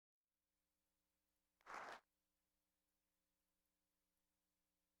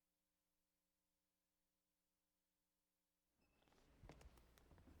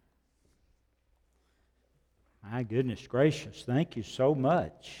My goodness gracious, thank you so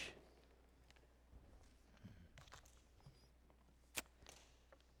much.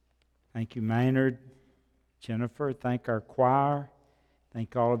 Thank you, Maynard, Jennifer. Thank our choir.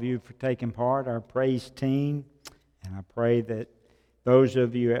 Thank all of you for taking part, our praise team. And I pray that those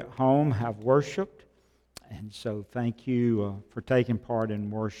of you at home have worshiped. And so thank you for taking part in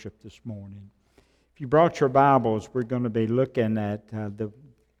worship this morning. If you brought your Bibles, we're going to be looking at the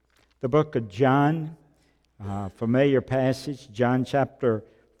book of John. Familiar passage, John chapter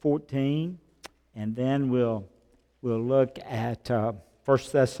 14, and then we'll look at 1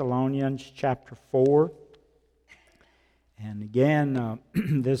 Thessalonians chapter 4. And again,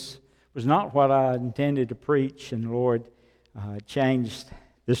 this was not what I intended to preach, and the Lord changed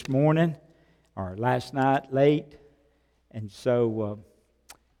this morning, or last night late, and so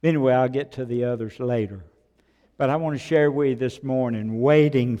anyway, I'll get to the others later. But I want to share with you this morning,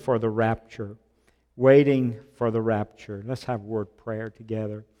 waiting for the rapture. Waiting for the rapture. Let's have a word of prayer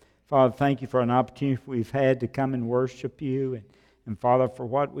together. Father, thank you for an opportunity we've had to come and worship you. And Father, for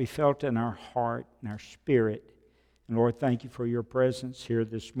what we felt in our heart and our spirit. And Lord, thank you for your presence here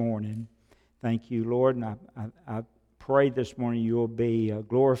this morning. Thank you, Lord. And I pray this morning you will be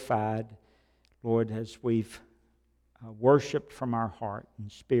glorified, Lord, as we've worshiped from our heart in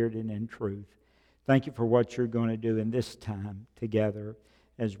spirit and in truth. Thank you for what you're going to do in this time together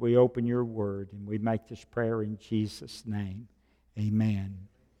as we open your word, and we make this prayer in Jesus' name. Amen.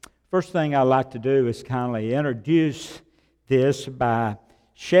 First thing I like to do is kindly introduce this by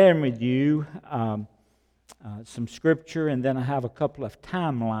sharing with you some scripture, and then I have a couple of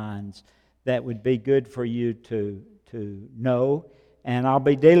timelines that would be good for you to know. And I'll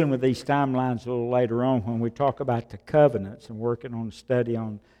be dealing with these timelines a little later on when we talk about the covenants and working on a study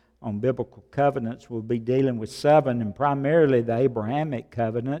on biblical covenants. We'll be dealing with 7, and primarily the Abrahamic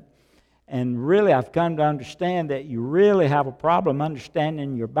covenant. And really, I've come to understand that you really have a problem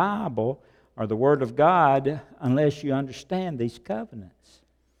understanding your Bible or the Word of God unless you understand these covenants.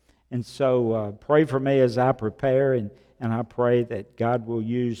 And so pray for me as I prepare, and I pray that God will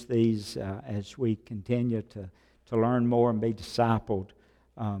use these as we continue to learn more and be discipled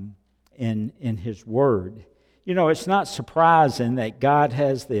in His Word. You know, it's not surprising that God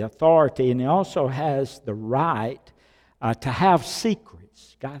has the authority, and He also has the right to have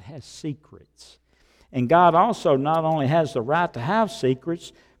secrets. God has secrets. And God also not only has the right to have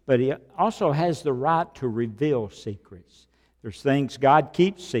secrets, but He also has the right to reveal secrets. There's things God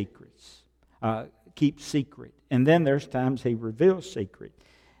keeps secret. And then there's times He reveals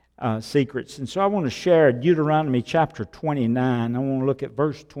secrets. And so I want to share Deuteronomy chapter 29. I want to look at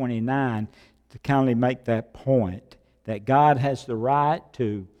verse 29 to kindly make that point, that God has the right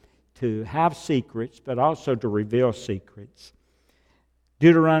to have secrets, but also to reveal secrets.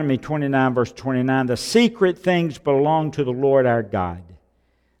 Deuteronomy 29, verse 29, the secret things belong to the Lord our God,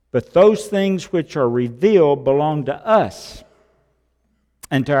 but those things which are revealed belong to us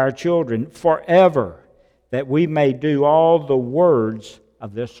and to our children forever, that we may do all the words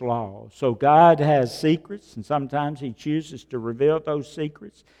of this law. So God has secrets, and sometimes He chooses to reveal those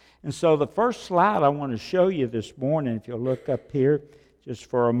secrets. And so the first slide I want to show you this morning, if you'll look up here just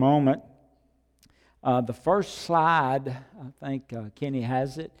for a moment. The first slide, I think Kenny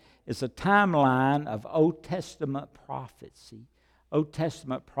has it, is a timeline of Old Testament prophecy. Old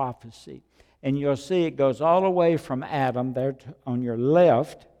Testament prophecy. And you'll see it goes all the way from Adam there on your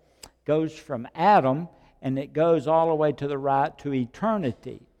left, goes from Adam, and it goes all the way to the right to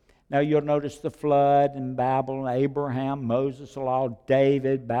eternity. Now you'll notice the flood and Babylon, Abraham, Moses, the law,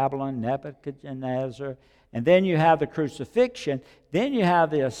 David, Babylon, Nebuchadnezzar. And then you have the crucifixion. Then you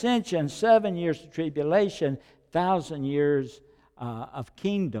have the ascension, 7 years of tribulation, 1,000 years of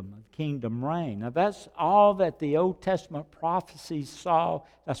kingdom reign. Now that's all that the Old Testament prophecies saw.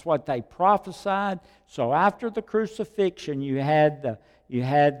 That's what they prophesied. So after the crucifixion, you had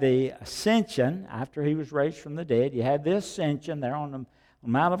the ascension, after He was raised from the dead. You had the ascension there on the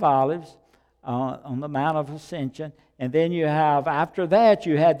Mount of Olives, on the Mount of Ascension. And then you have, after that,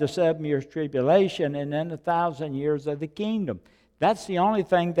 you had the 7 years tribulation, and then 1,000 years of the kingdom. That's the only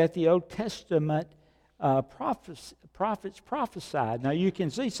thing that the Old Testament prophets prophesied. Now you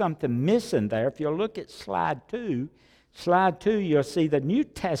can see something missing there. If you look at slide 2, you'll see the New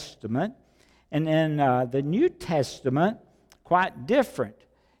Testament. And in the New Testament, quite different.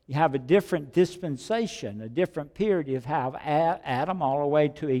 You have a different dispensation, a different period. You have Adam all the way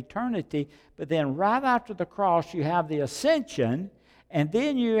to eternity. But then right after the cross, you have the ascension. And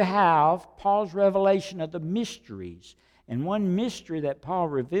then you have Paul's revelation of the mysteries. And one mystery that Paul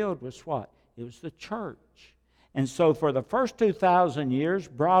revealed was what? It was the church. And so for the first 2,000 years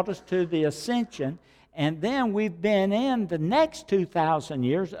brought us to the ascension. And then we've been in the next 2,000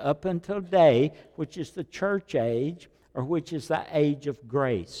 years up until today, which is the church age, or which is the age of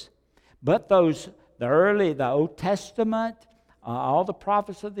grace. But the Old Testament, all the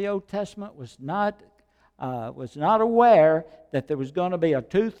prophets of the Old Testament was not aware that there was going to be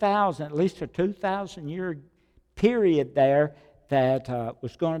at least a 2,000 year period there that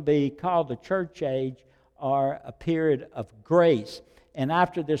was going to be called the church age, or a period of grace. And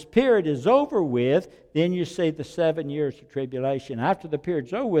after this period is over with, then you see the 7 years of tribulation. After the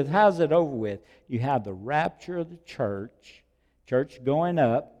period's over with, how's it over with? You have the rapture of the church going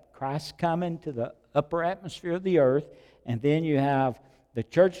up, Christ coming to the upper atmosphere of the earth, and then you have the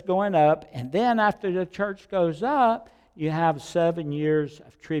church going up, and then after the church goes up, you have 7 years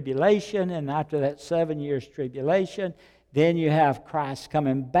of tribulation, and after that 7 years tribulation, then you have Christ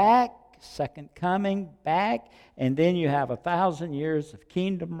coming back, second coming back, and then you have 1,000 years of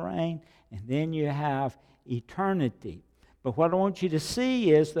kingdom reign, and then you have eternity. But what I want you to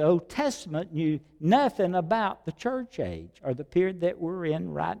see is the Old Testament knew nothing about the church age, or the period that we're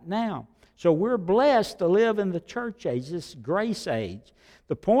in right now. So we're blessed to live in the church age, this grace age.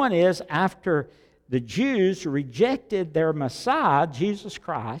 The point is, after the Jews rejected their Messiah, Jesus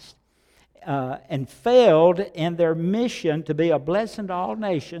Christ, and failed in their mission to be a blessing to all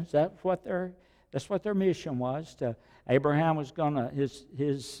nations. That's what their mission was. Abraham was going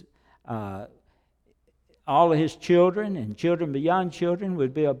to all of his children and children beyond children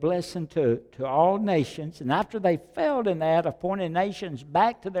would be a blessing to all nations. And after they failed in that, appointing nations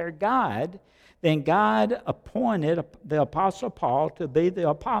back to their God, then God appointed the Apostle Paul to be the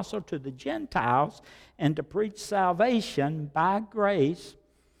apostle to the Gentiles and to preach salvation by grace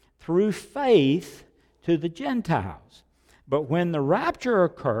through faith to the Gentiles. But when the rapture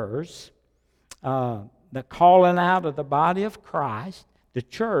occurs, the calling out of the body of Christ, the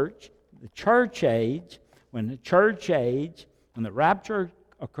church age, when the rapture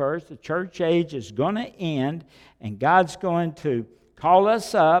occurs, the church age is going to end, and God's going to call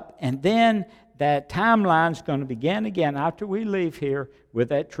us up, and then that timeline's going to begin again after we leave here with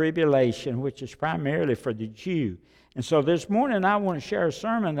that tribulation, which is primarily for the Jew. And so this morning I want to share a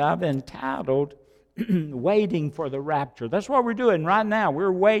sermon that I've entitled Waiting for the Rapture. That's what we're doing right now.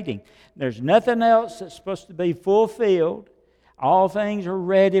 We're waiting. There's nothing else that's supposed to be fulfilled. All things are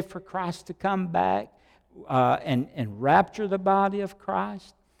ready for Christ to come back and rapture the body of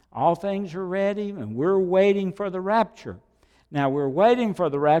Christ. All things are ready, and we're waiting for the rapture. Now, we're waiting for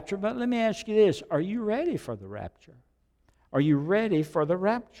the rapture, but let me ask you this. Are you ready for the rapture? Are you ready for the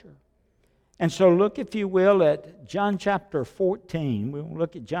rapture? And so look, if you will, at John chapter 14. We'll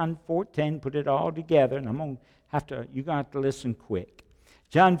look at John 14, put it all together, and you're going to have to listen quick.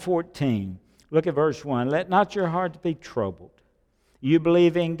 John 14, look at verse 1. Let not your heart be troubled. You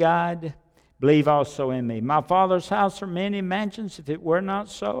believe in God, believe also in me. My Father's house are many mansions. If it were not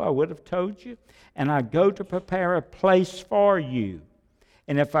so, I would have told you. And I go to prepare a place for you.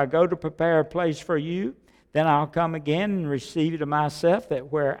 And if I go to prepare a place for you, then I'll come again and receive you to myself,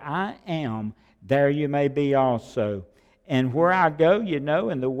 that where I am, there you may be also. And where I go, you know,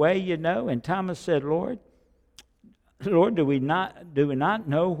 and the way you know. And Thomas said, Lord, do we not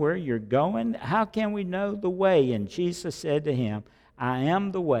know where you're going? How can we know the way? And Jesus said to him, I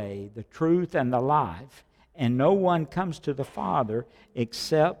am the way, the truth, and the life. And no one comes to the Father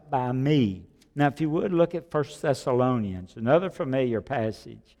except by me. Now, if you would, look at 1 Thessalonians, another familiar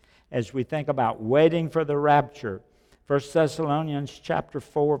passage, as we think about waiting for the rapture. 1 Thessalonians chapter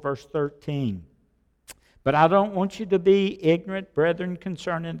 4, verse 13. But I don't want you to be ignorant, brethren,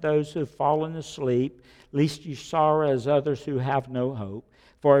 concerning those who have fallen asleep, lest you sorrow as others who have no hope.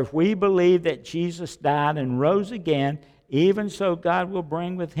 For if we believe that Jesus died and rose again, even so God will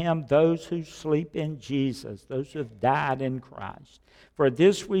bring with him those who sleep in Jesus, those who have died in Christ. For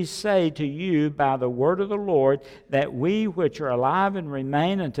this we say to you by the word of the Lord, that we which are alive and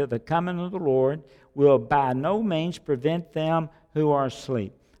remain until the coming of the Lord will by no means prevent them who are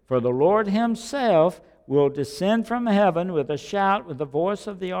asleep. For the Lord himself will descend from heaven with a shout, with the voice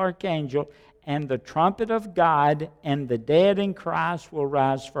of the archangel, and the trumpet of God, and the dead in Christ will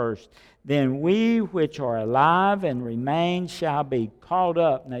rise first. Then we which are alive and remain shall be called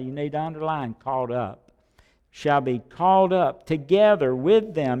up. Now you need to underline called up. Shall be called up together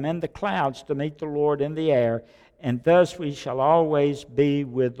with them in the clouds to meet the Lord in the air, and thus we shall always be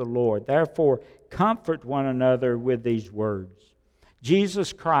with the Lord. Therefore, comfort one another with these words.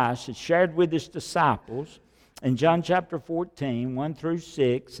 Jesus Christ had shared with his disciples in John chapter 14, 1 through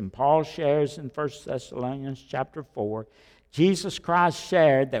 6, and Paul shares in 1 Thessalonians chapter 4. Jesus Christ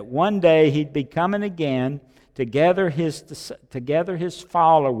shared that one day he'd be coming again to gather his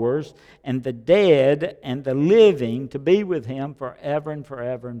followers and the dead and the living to be with him forever and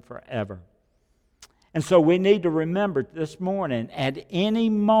forever and forever. And so we need to remember this morning, at any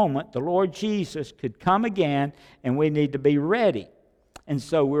moment, the Lord Jesus could come again, and we need to be ready. And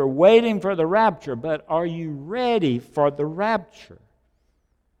so we're waiting for the rapture, but are you ready for the rapture?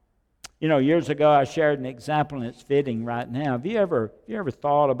 You know, years ago I shared an example, and it's fitting right now. Have you ever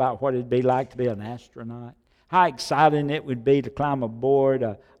thought about what it'd be like to be an astronaut? How exciting it would be to climb aboard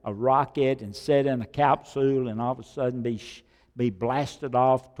a rocket and sit in a capsule and all of a sudden be blasted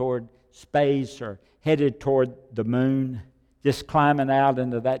off toward space or headed toward the moon, just climbing out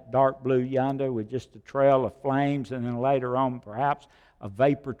into that dark blue yonder with just a trail of flames, and then later on perhaps a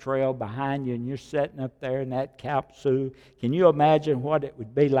vapor trail behind you, and you're sitting up there in that capsule. Can you imagine what it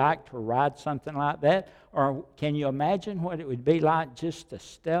would be like to ride something like that? Or can you imagine what it would be like just to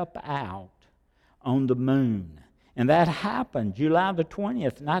step out on the moon? And that happened July the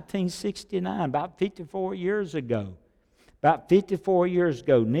 20th, 1969, about 54 years ago. About 54 years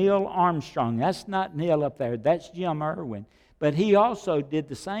ago, Neil Armstrong, that's not Neil up there, that's Jim Irwin, but he also did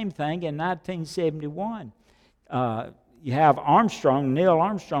the same thing in 1971. You have Armstrong, Neil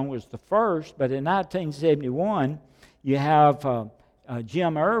Armstrong was the first, but in 1971, you have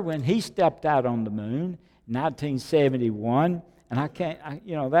Jim Irwin, he stepped out on the moon in 1971,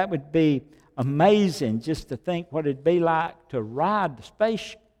 and that would be amazing just to think what it'd be like to ride the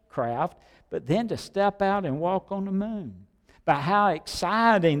spacecraft, but then to step out and walk on the moon. But how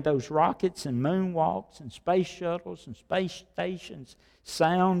exciting those rockets and moonwalks and space shuttles and space stations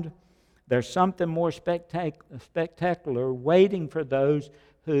sound. There's something more spectacular waiting for those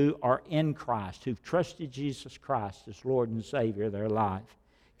who are in Christ, who've trusted Jesus Christ as Lord and Savior of their life.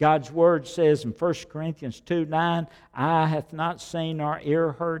 God's Word says in 1 Corinthians 2:9, "Eye hath not seen nor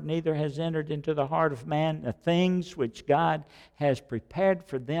ear heard, neither has entered into the heart of man the things which God has prepared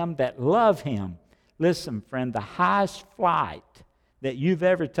for them that love Him." Listen, friend, the highest flight that you've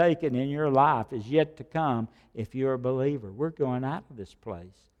ever taken in your life is yet to come if you're a believer. We're going out of this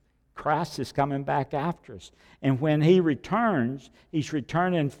place. Christ is coming back after us. And when He returns, He's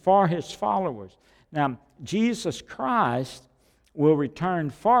returning for His followers. Now, Jesus Christ will return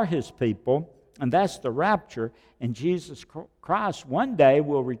for His people, and that's the rapture. And Jesus Christ one day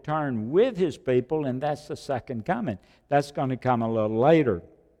will return with His people, and that's the second coming. That's going to come a little later.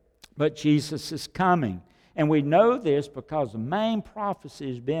 But Jesus is coming. And we know this because the main prophecy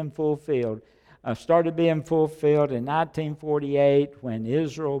has been fulfilled. Started being fulfilled in 1948 when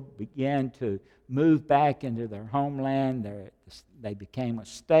Israel began to move back into their homeland. They became a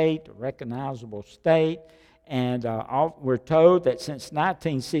state, a recognizable state. And we're told that since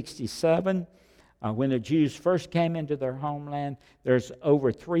 1967, when the Jews first came into their homeland, there's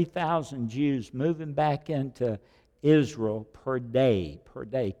over 3,000 Jews moving back into Israel per day,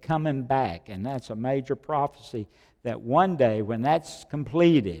 coming back. And that's a major prophecy that one day, when that's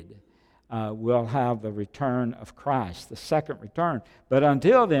completed, we'll have the return of Christ, the second return. But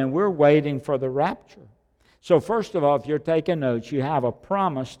until then, we're waiting for the rapture. So first of all, if you're taking notes, you have a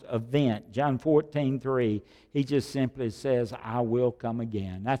promised event. John 14:3, He just simply says, "I will come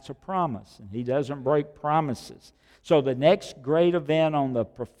again." That's a promise, and He doesn't break promises. So the next great event on the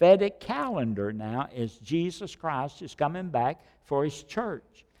prophetic calendar now is Jesus Christ is coming back for His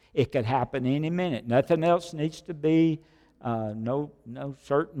church. It could happen any minute. Nothing else needs to be, no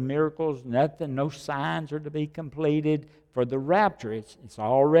certain miracles, nothing, no signs are to be completed for the rapture. It's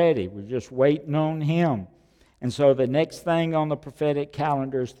all ready. We're just waiting on Him. And so the next thing on the prophetic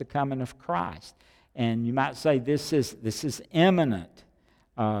calendar is the coming of Christ. And you might say this is imminent.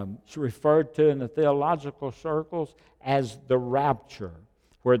 It's referred to in the theological circles as the rapture,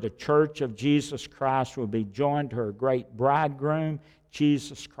 where the church of Jesus Christ will be joined to her great bridegroom,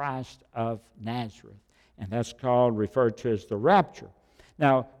 Jesus Christ of Nazareth. And that's referred to as the rapture.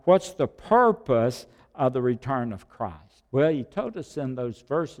 Now, what's the purpose of the return of Christ? Well, He told us in those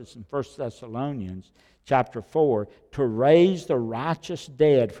verses in 1 Thessalonians chapter 4, to raise the righteous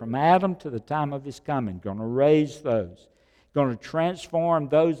dead from Adam to the time of His coming. Going to raise those. Going to transform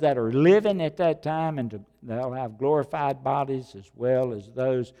those that are living at that time, and they'll have glorified bodies as well as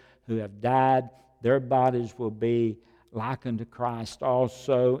those who have died. Their bodies will be likened to Christ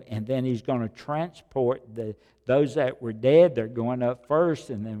also, and then He's going to transport those that were dead. They're going up first,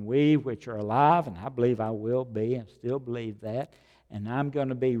 and then we which are alive, and I believe I will be, and still believe that, and I'm going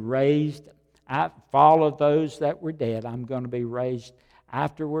to be raised. I follow those that were dead. I'm going to be raised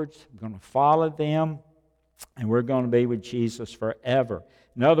afterwards. I'm going to follow them. And we're going to be with Jesus forever.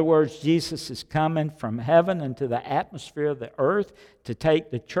 In other words, Jesus is coming from heaven into the atmosphere of the earth to take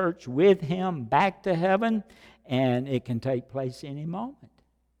the church with him back to heaven, and it can take place any moment.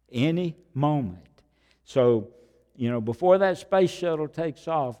 Any moment. So, before that space shuttle takes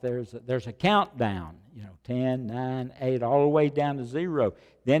off, there's a countdown, 10, 9, 8, all the way down to 0.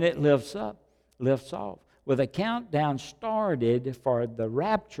 Then it lifts off. Well, the countdown started for the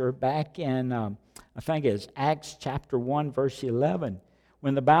rapture back in, I think it's Acts chapter 1, verse 11,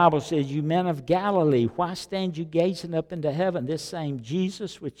 when the Bible says, "You men of Galilee, why stand you gazing up into heaven? This same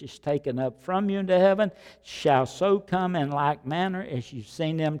Jesus, which is taken up from you into heaven, shall so come in like manner as you've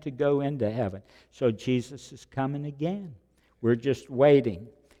seen him to go into heaven." So Jesus is coming again. We're just waiting.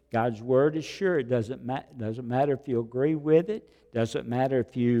 God's word is sure. It doesn't matter if you agree with it. Doesn't matter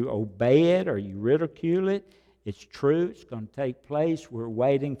if you obey it or you ridicule it. It's true. It's going to take place. We're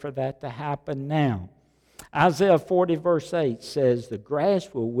waiting for that to happen now. Isaiah 40 verse 8 says, "The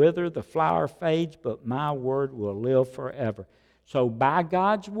grass will wither, the flower fades, but my word will live forever." So by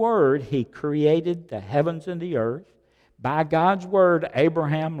God's word, he created the heavens and the earth. By God's word,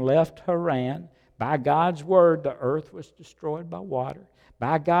 Abraham left Haran. By God's word, the earth was destroyed by water.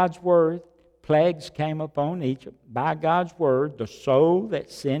 By God's word, plagues came upon Egypt. By God's word, the soul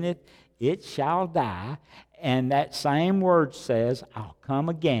that sinneth, it shall die. And that same word says, "I'll come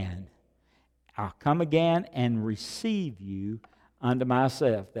again. I'll come again and receive you unto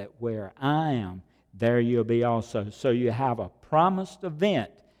myself, that where I am, there you'll be also." So you have a promised event.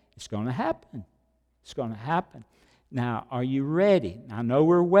 It's going to happen. It's going to happen. Now, are you ready? I know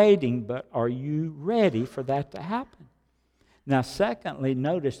we're waiting, but are you ready for that to happen? Now, secondly,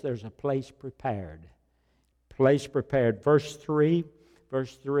 notice there's a place prepared. Place prepared. Verse 3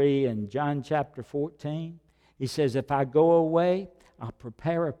 in John chapter 14, he says, "If I go away, I'll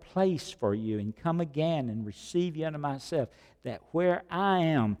prepare a place for you and come again and receive you unto myself, that where I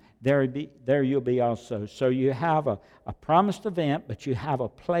am, there you'll be also." So you have a promised event, but you have a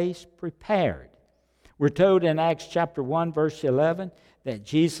place prepared. We're told in Acts chapter 1, verse 11, that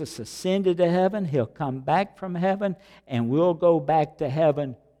Jesus ascended to heaven. He'll come back from heaven, and we'll go back to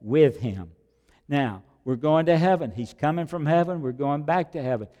heaven with him. Now, we're going to heaven. He's coming from heaven. We're going back to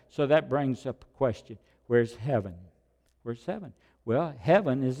heaven. So that brings up a question. Where's heaven? Where's heaven? Well,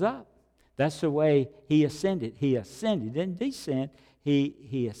 heaven is up. That's the way he ascended. He ascended, didn't descend.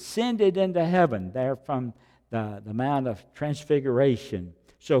 He ascended into heaven there from the Mount of Transfiguration.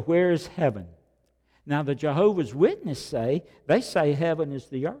 So where is heaven? Now, the Jehovah's Witnesses say heaven is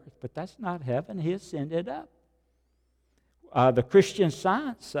the earth, but that's not heaven. He ascended up. The Christian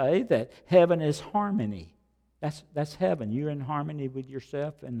Science say that heaven is harmony. That's heaven. You're in harmony with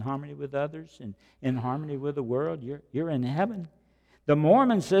yourself, in harmony with others, and in harmony with the world. You're in heaven. The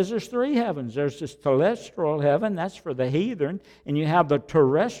Mormon says there's 3 heavens. There's this terrestrial heaven, that's for the heathen. And you have the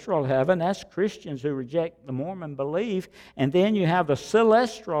terrestrial heaven, that's Christians who reject the Mormon belief. And then you have the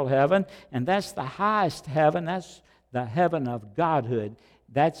celestial heaven, and that's the highest heaven. That's the heaven of Godhood.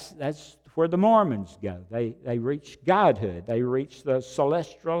 That's where the Mormons go. They reach Godhood. They reach the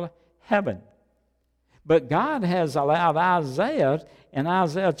celestial heaven. But God has allowed Isaiah in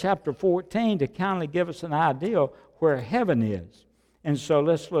Isaiah chapter 14 to kind of give us an idea where heaven is. And so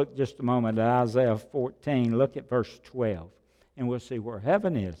let's look just a moment at Isaiah 14. Look at verse 12, and we'll see where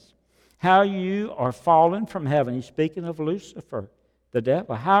heaven is. "How you are fallen from heaven." He's speaking of Lucifer, the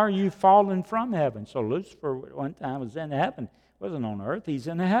devil. "How are you fallen from heaven?" So Lucifer at one time was in heaven. He wasn't on earth. He's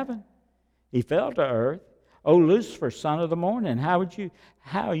in heaven. He fell to earth. "O Lucifer, son of the morning,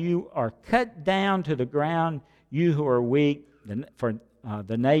 how you are cut down to the ground, you who are weak, for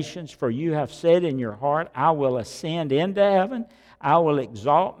the nations. For you have said in your heart, I will ascend into heaven. I will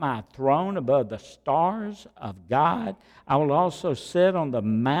exalt my throne above the stars of God. I will also sit on the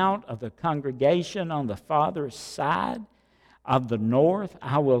mount of the congregation on the farthest side of the north.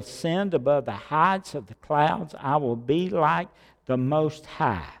 I will ascend above the heights of the clouds. I will be like the Most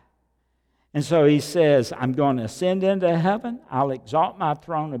High." And so he says, I'm going to ascend into heaven. I'll exalt my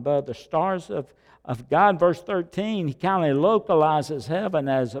throne above the stars of God. Verse 13, he kind of localizes heaven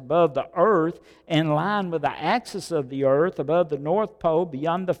as above the earth, in line with the axis of the earth, above the North Pole,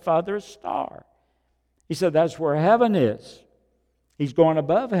 beyond the farthest star. He said that's where heaven is. He's going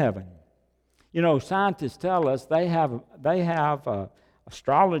above heaven. You know, scientists tell us, they have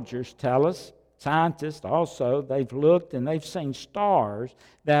astrologers tell us, scientists also, they've looked and they've seen stars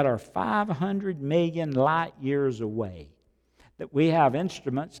that are 500 million light years away. That we have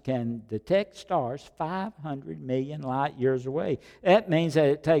instruments can detect stars 500 million light years away. That means that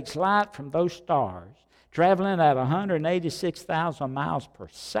it takes light from those stars, traveling at 186,000 miles per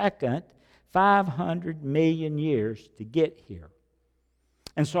second, 500 million years to get here.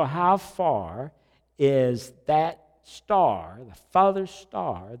 And so how far is that star, the farthest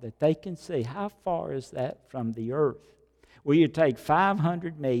star that they can see, how far is that from the earth? Well, you take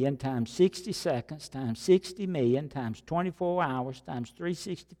 500 million times 60 seconds times 60 million times 24 hours times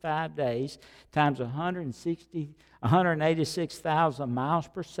 365 days times 186,000 miles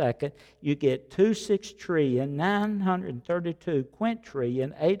per second. You get 26,932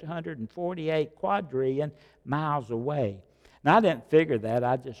 quintillion 848 quadrillion miles away. Now, I didn't figure that.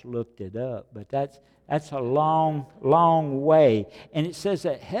 I just looked it up. But that's a long, long way. And it says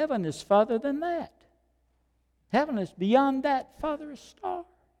that heaven is further than that. Heaven is beyond that farthest star.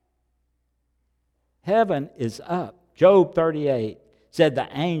 Heaven is up. Job 38 said the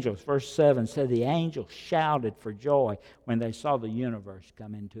angels, verse 7 said the angels shouted for joy when they saw the universe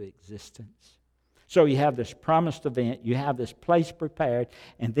come into existence. So you have this promised event, you have this place prepared,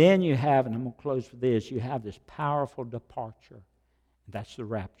 and then you have, and I'm going to close with this, you have this powerful departure. That's the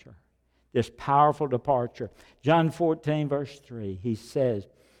rapture. This powerful departure. John 14, verse 3, he says,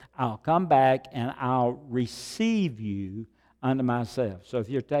 I'll come back and I'll receive you unto myself. So if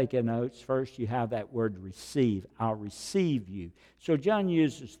you're taking notes, first you have that word receive. I'll receive you. So John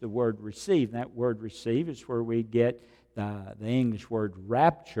uses the word receive. And that word receive is where we get the English word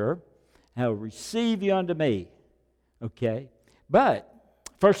rapture. I'll receive you unto me. Okay? But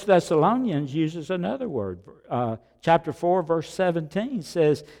 1 Thessalonians uses another word. Chapter 4, verse 17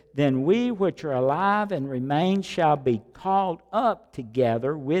 says, Then we which are alive and remain shall be called up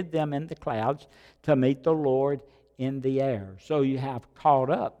together with them in the clouds to meet the Lord in the air. So you have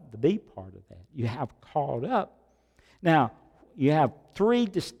called up, the B part of that. You have called up. Now, you have three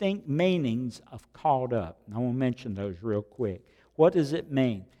distinct meanings of called up. And I want to mention those real quick. What does it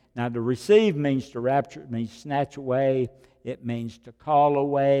mean? Now, to receive means to rapture. It means snatch away. It means to call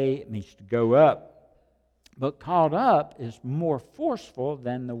away. It means to go up. But called up is more forceful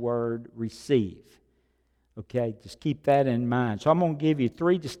than the word receive. Okay, just keep that in mind. So I'm going to give you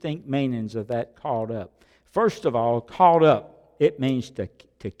three distinct meanings of that called up. First of all, called up, it means to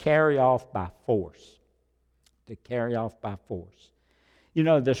carry off by force. To carry off by force. You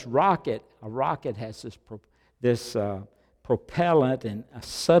know, a rocket has this propellant and a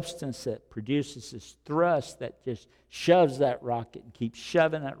substance that produces this thrust that just shoves that rocket and keeps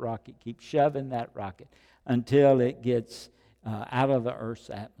shoving that rocket until it gets out of the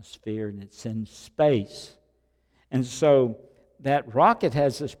Earth's atmosphere and it's in space. And so that rocket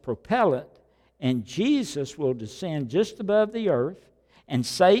has this propellant, and Jesus will descend just above the earth, and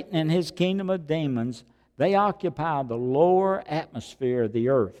Satan and his kingdom of demons, they occupy the lower atmosphere of the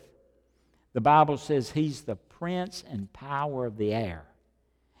earth. The Bible says he's the prince and power of the air.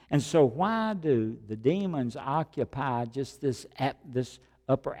 And so why do the demons occupy just this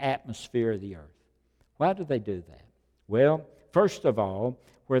upper atmosphere of the earth? Why do they do that? Well, first of all,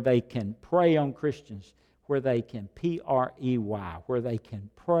 where they can prey on Christians, where they can P-R-E-Y, where they can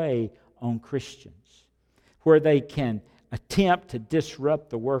prey on Christians, where they can attempt to disrupt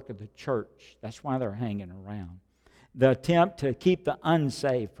the work of the church. That's why they're hanging around. The attempt to keep the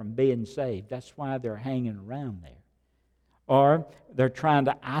unsaved from being saved. That's why they're hanging around there. Or they're trying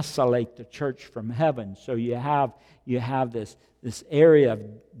to isolate the church from heaven. So you have this area of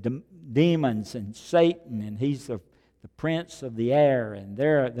demons and Satan, and he's the prince of the air, and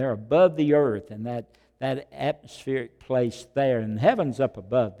they're above the earth, and that atmospheric place there, and heaven's up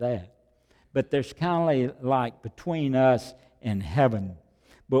above that. But there's kind of like between us and heaven.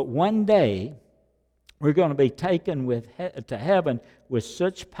 But one day, we're going to be taken to heaven with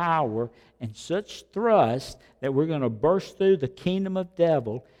such power and such thrust that we're going to burst through the kingdom of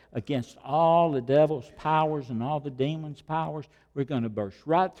devil against all the devil's powers and all the demons' powers. We're going to burst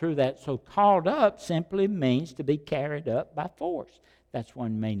right through that. So called up simply means to be carried up by force. That's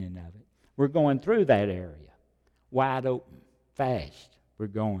one meaning of it. We're going through that area. Wide open, fast. We're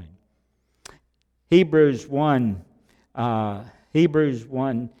going. Hebrews 1, 1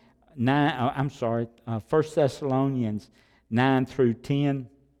 Thessalonians 9 through 10.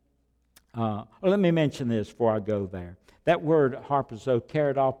 Let me mention this before I go there. That word harpazo,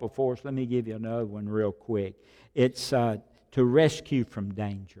 carried off before us, let me give you another one real quick. It's to rescue from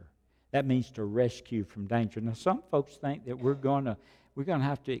danger. That means to rescue from danger. Now, some folks think that we're going to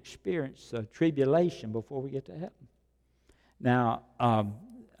have to experience tribulation before we get to heaven. Now,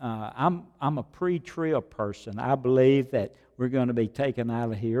 I'm a pre-trib person. I believe that we're going to be taken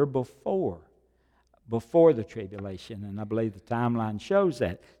out of here before the tribulation, and I believe the timeline shows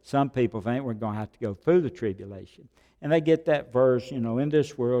that. Some people think we're going to have to go through the tribulation. And they get that verse, in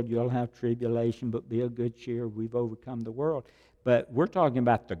this world you'll have tribulation, but be of good cheer, we've overcome the world. But we're talking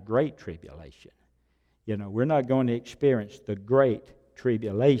about the great tribulation. We're not going to experience the great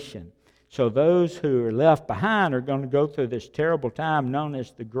tribulation. So those who are left behind are going to go through this terrible time known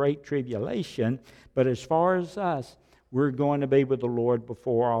as the great tribulation. But as far as us, we're going to be with the Lord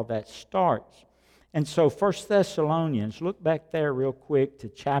before all that starts. And so 1 Thessalonians, look back there real quick to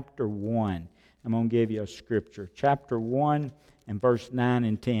chapter 1. I'm going to give you a scripture. Chapter 1 and verse 9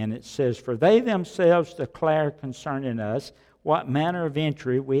 and 10. It says, "For they themselves declare concerning us what manner of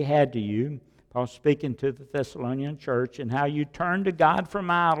entry we had to you," Paul speaking to the Thessalonian church, "and how you turned to God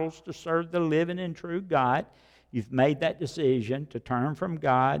from idols to serve the living and true God." You've made that decision to turn from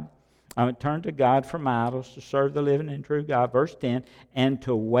God. Turn to God from idols to serve the living and true God. Verse 10, "and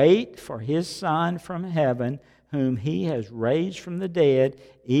to wait for His Son from heaven, whom He has raised from the dead,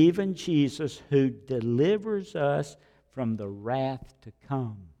 even Jesus, who delivers us from the wrath to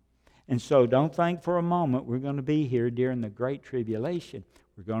come." And so don't think for a moment we're going to be here during the Great Tribulation.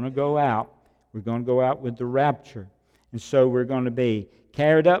 We're going to go out. We're going to go out with the rapture. And so we're going to be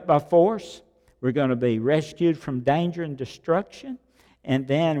carried up by force. We're going to be rescued from danger and destruction. And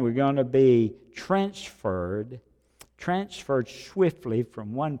then we're going to be transferred swiftly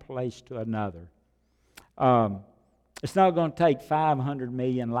from one place to another. It's not going to take 500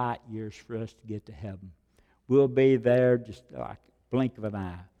 million light years for us to get to heaven. We'll be there just like a blink of an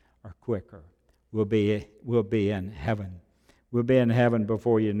eye or quicker. We'll be in heaven. We'll be in heaven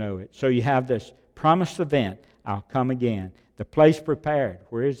before you know it. So you have this promised event. I'll come again. The place prepared.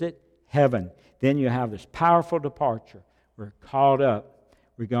 Where is it? Heaven. Then you have this powerful departure. We're called up.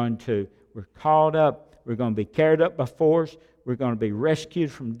 We're called up. We're going to be carried up by force. We're going to be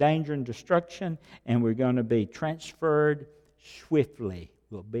rescued from danger and destruction. And we're going to be transferred swiftly.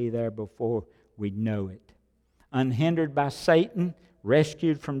 We'll be there before we know it. Unhindered by Satan.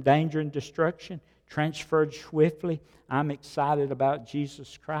 Rescued from danger and destruction. Transferred swiftly. I'm excited about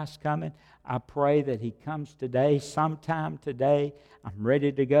Jesus Christ coming. I pray that He comes today, sometime today. I'm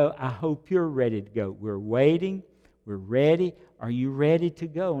ready to go. I hope you're ready to go. We're waiting. We're ready. Are you ready to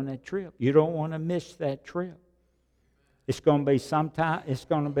go on that trip? You don't want to miss that trip. It's going to be sometime. It's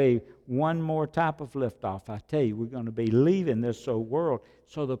going to be one more type of liftoff. I tell you, we're going to be leaving this old world.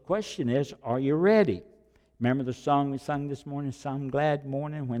 So the question is, are you ready? Remember the song we sung this morning, "Some glad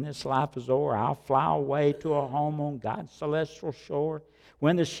morning when this life is o'er, I'll fly away to a home on God's celestial shore.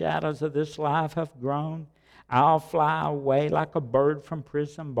 When the shadows of this life have grown, I'll fly away like a bird from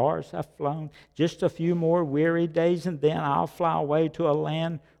prison bars have flown. Just a few more weary days and then I'll fly away to a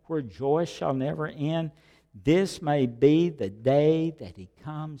land where joy shall never end. This may be the day that He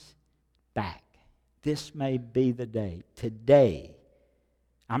comes back." This may be the day. Today.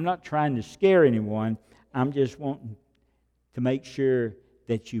 I'm not trying to scare anyone. I'm just wanting to make sure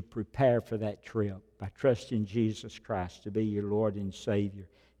that you prepare for that trip by trusting Jesus Christ to be your Lord and Savior.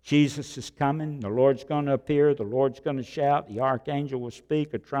 Jesus is coming. The Lord's going to appear. The Lord's going to shout. The archangel will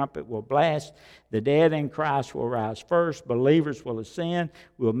speak. A trumpet will blast. The dead in Christ will rise first. Believers will ascend.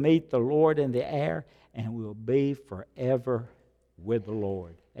 We'll meet the Lord in the air, and we'll be forever with the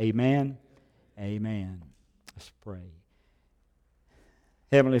Lord. Amen. Amen. Let's pray.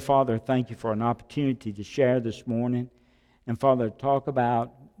 Heavenly Father, thank You for an opportunity to share this morning. And Father, talk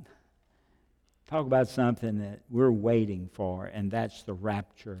about something that we're waiting for, and that's the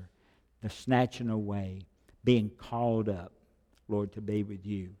rapture, the snatching away, being called up, Lord, to be with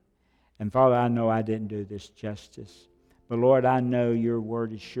You. And Father, I know I didn't do this justice. But Lord, I know Your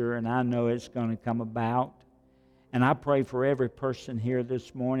word is sure, and I know it's going to come about. And I pray for every person here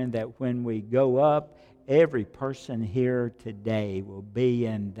this morning that when we go up, every person here today will be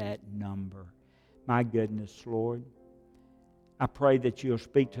in that number. My goodness, Lord. I pray that You'll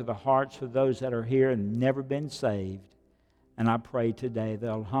speak to the hearts of those that are here and never been saved. And I pray today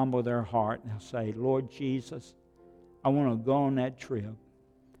they'll humble their heart and they'll say, "Lord Jesus, I want to go on that trip.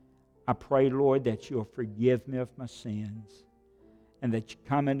 I pray, Lord, that You'll forgive me of my sins and that You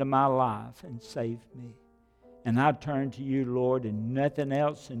come into my life and save me. And I turn to You, Lord, and nothing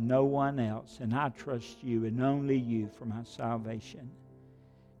else and no one else. And I trust You and only You for my salvation.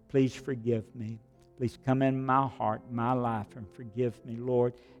 Please forgive me. Please come in my heart, my life, and forgive me,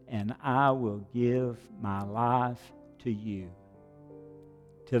 Lord. And I will give my life to You.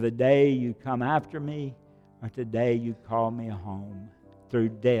 Till the day You come after me, or today You call me home through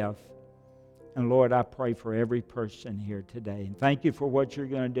death. And Lord, I pray for every person here today. And thank You for what You're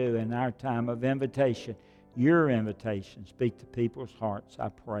going to do in our time of invitation. Your invitation. Speak to people's hearts, I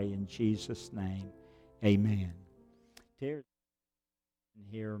pray in Jesus' name. Amen. Tears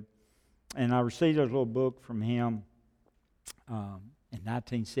here. And I received a little book from him in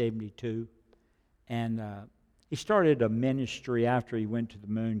 1972. And he started a ministry after he went to the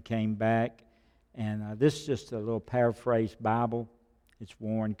moon, came back. And this is just a little paraphrased Bible. It's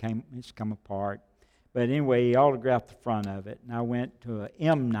worn, it's come apart. But anyway, he autographed the front of it. And I went to a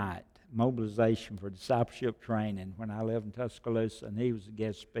M night, mobilization for discipleship training, when I lived in Tuscaloosa, and he was a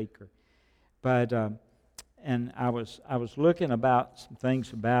guest speaker. But and I was looking about some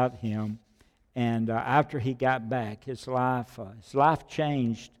things about him, and after he got back, his life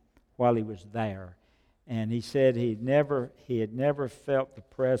changed while he was there. And he said he had never felt the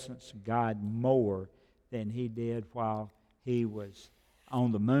presence of God more than he did while he was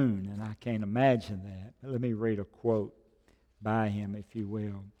on the moon, and I can't imagine that. But let me read a quote by him, if you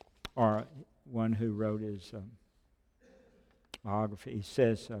will, or one who wrote his biography. He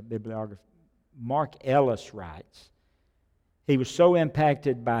says, bibliography. Mark Ellis writes, "He was so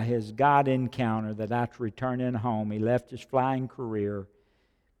impacted by his God encounter that after returning home, he left his flying career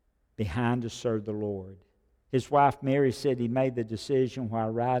behind to serve the Lord. His wife Mary said he made the decision while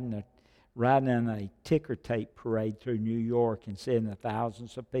riding in a ticker tape parade through New York and seeing the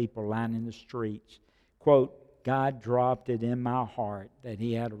thousands of people lining the streets. Quote, God dropped it in my heart that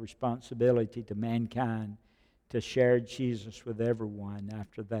he had a responsibility to mankind to share Jesus with everyone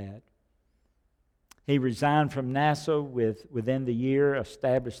after that. He resigned from NASA within the year,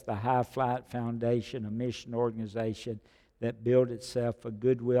 established the High Flight Foundation, a mission organization that billed itself a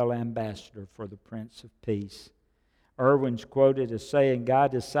goodwill ambassador for the Prince of Peace. Irwin's quoted as saying,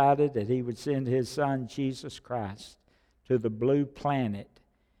 God decided that he would send his son, Jesus Christ, to the blue planet,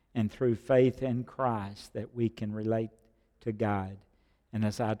 and through faith in Christ that we can relate to God. And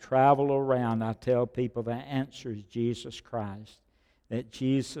as I travel around, I tell people the answer is Jesus Christ, that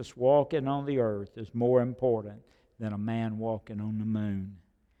Jesus walking on the earth is more important than a man walking on the moon.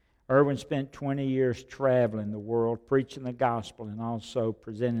 Irwin spent 20 years traveling the world, preaching the gospel, and also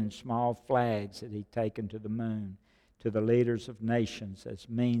presenting small flags that he'd taken to the moon to the leaders of nations as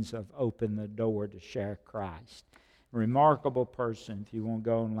means of opening the door to share Christ. A remarkable person. If you want to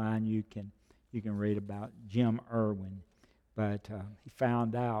go online, you can read about Jim Irwin. But he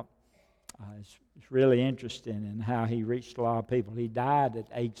found out, it's really interesting in how he reached a lot of people. He died at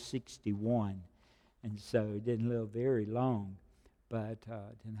age 61, and so he didn't live very long, but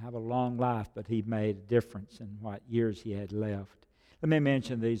didn't have a long life, but he made a difference in what years he had left. Let me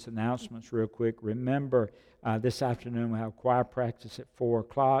mention these announcements real quick. Remember, this afternoon we have choir practice at 4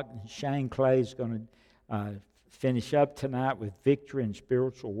 o'clock. Shane Clay is going to finish up tonight with Victory in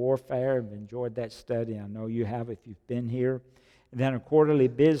Spiritual Warfare. I've enjoyed that study. I know you have if you've been here. And then a quarterly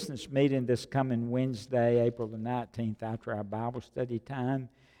business meeting this coming Wednesday, April the 19th, after our Bible study time.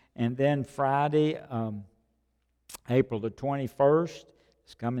 And then Friday, April the 21st,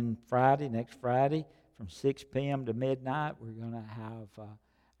 it's coming Friday, next Friday, from 6 p.m. to midnight. We're going to have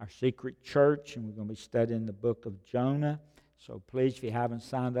our secret church, and we're going to be studying the book of Jonah. So please, if you haven't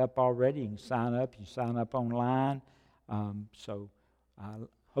signed up already, you can sign up. You sign up online. So I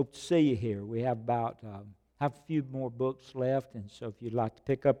hope to see you here. We have have a few more books left, and so if you'd like to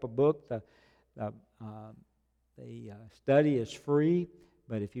pick up a book, the study is free.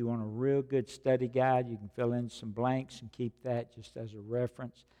 But if you want a real good study guide, you can fill in some blanks and keep that just as a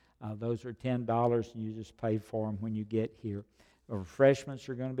reference. Those are $10, and you just pay for them when you get here. The refreshments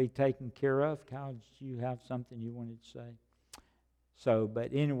are going to be taken care of. Kyle, did you have something you wanted to say? So,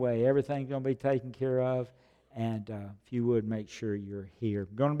 but anyway, everything's going to be taken care of, and if you would, make sure you're here.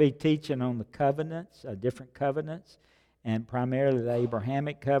 We're going to be teaching on the covenants, different covenants, and primarily the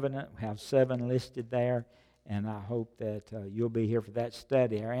Abrahamic covenant. We have 7 listed there, and I hope that you'll be here for that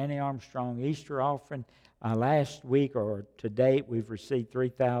study. Our Annie Armstrong Easter offering, last week or to date, we've received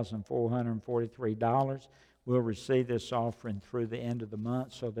 $3,443. We'll receive this offering through the end of the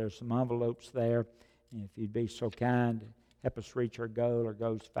month, so there's some envelopes there. And if you'd be so kind, help us reach our goal. Our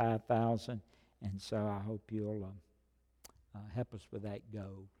goal's $5,000, and so I hope you'll help us with that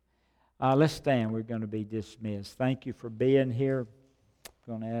goal. Let's stand. We're going to be dismissed. Thank you for being here.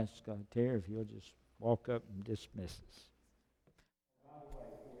 I'm going to ask Terry if you'll just walk up and dismiss us. By the way,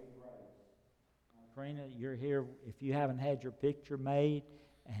 before we pray, Karina, you're here. If you haven't had your picture made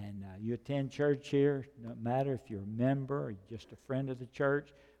and you attend church here, no matter if you're a member or just a friend of the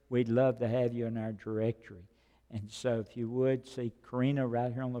church, we'd love to have you in our directory. And so if you would, see Karina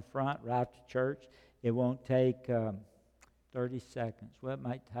right here on the front, right after church. It won't take 30 seconds. Well, it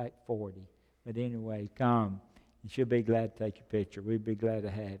might take 40. But anyway, come. And she'll be glad to take your picture. We'd be glad to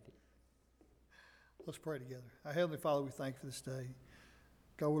have you. Let's pray together. Our Heavenly Father, we thank you for this day.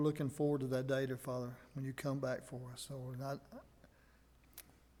 God, we're looking forward to that day, dear Father, when you come back for us. So I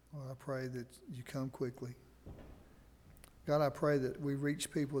pray that you come quickly. God, I pray that we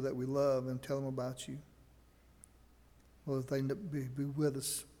reach people that we love and tell them about you. Lord, that they be with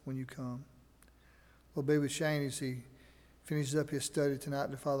us when you come. Lord, be with Shane as he finishes up his study tonight,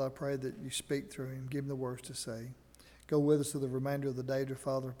 dear Father, I pray that you speak through him, give him the words to say. Go with us through the remainder of the day, dear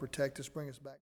Father. Protect us, bring us back.